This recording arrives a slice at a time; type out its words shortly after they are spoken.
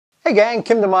Hey gang,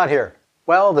 Kim DeMotte here.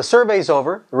 Well, the survey's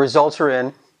over, the results are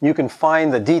in. You can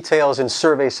find the details in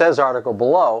Survey Says article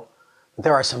below.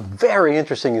 There are some very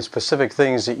interesting and specific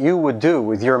things that you would do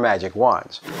with your magic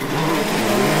wands.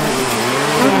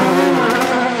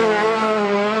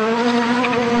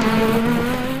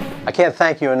 I can't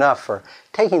thank you enough for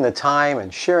taking the time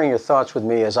and sharing your thoughts with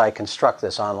me as I construct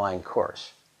this online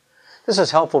course. This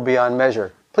is helpful beyond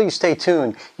measure. Please stay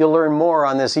tuned. You'll learn more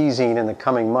on this e-zine in the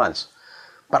coming months.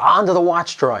 But on to the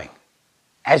watch drawing.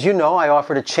 As you know, I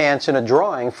offered a chance in a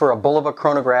drawing for a Bulova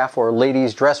chronograph or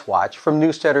ladies' dress watch from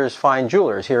Newstetter's Fine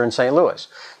Jewelers here in St. Louis,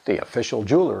 the official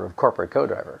jeweler of Corporate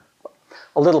Co-Driver.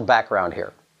 A little background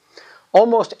here.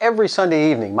 Almost every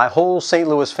Sunday evening, my whole St.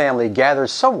 Louis family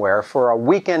gathers somewhere for a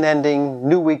weekend-ending,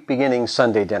 new week beginning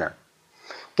Sunday dinner.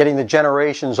 Getting the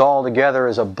generations all together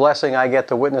is a blessing I get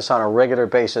to witness on a regular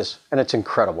basis, and it's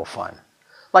incredible fun.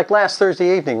 Like last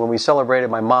Thursday evening when we celebrated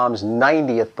my mom's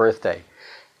 90th birthday.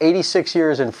 86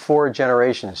 years and 4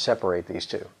 generations separate these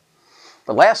two.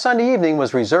 But last Sunday evening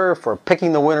was reserved for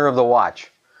picking the winner of the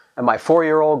watch, and my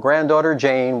 4-year-old granddaughter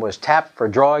Jane was tapped for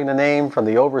drawing the name from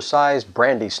the oversized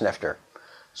brandy snifter.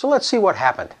 So let's see what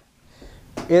happened.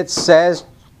 It says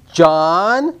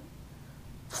John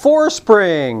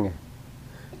Forspring.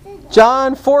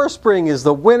 John Forspring is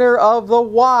the winner of the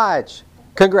watch.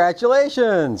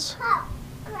 Congratulations.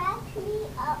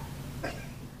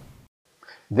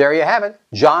 There you have it,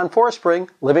 John Forspring,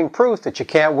 living proof that you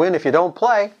can't win if you don't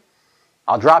play.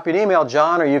 I'll drop you an email,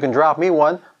 John, or you can drop me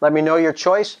one. Let me know your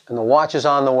choice, and the watch is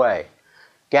on the way.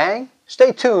 Gang,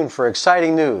 stay tuned for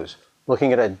exciting news.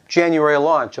 Looking at a January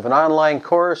launch of an online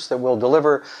course that will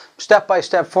deliver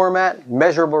step-by-step format,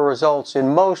 measurable results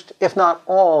in most, if not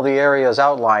all, the areas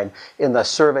outlined in the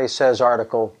Survey Says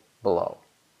article below.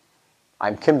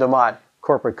 I'm Kim DeMotte,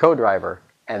 Corporate Co-Driver,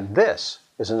 and this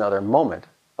is another moment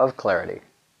of clarity.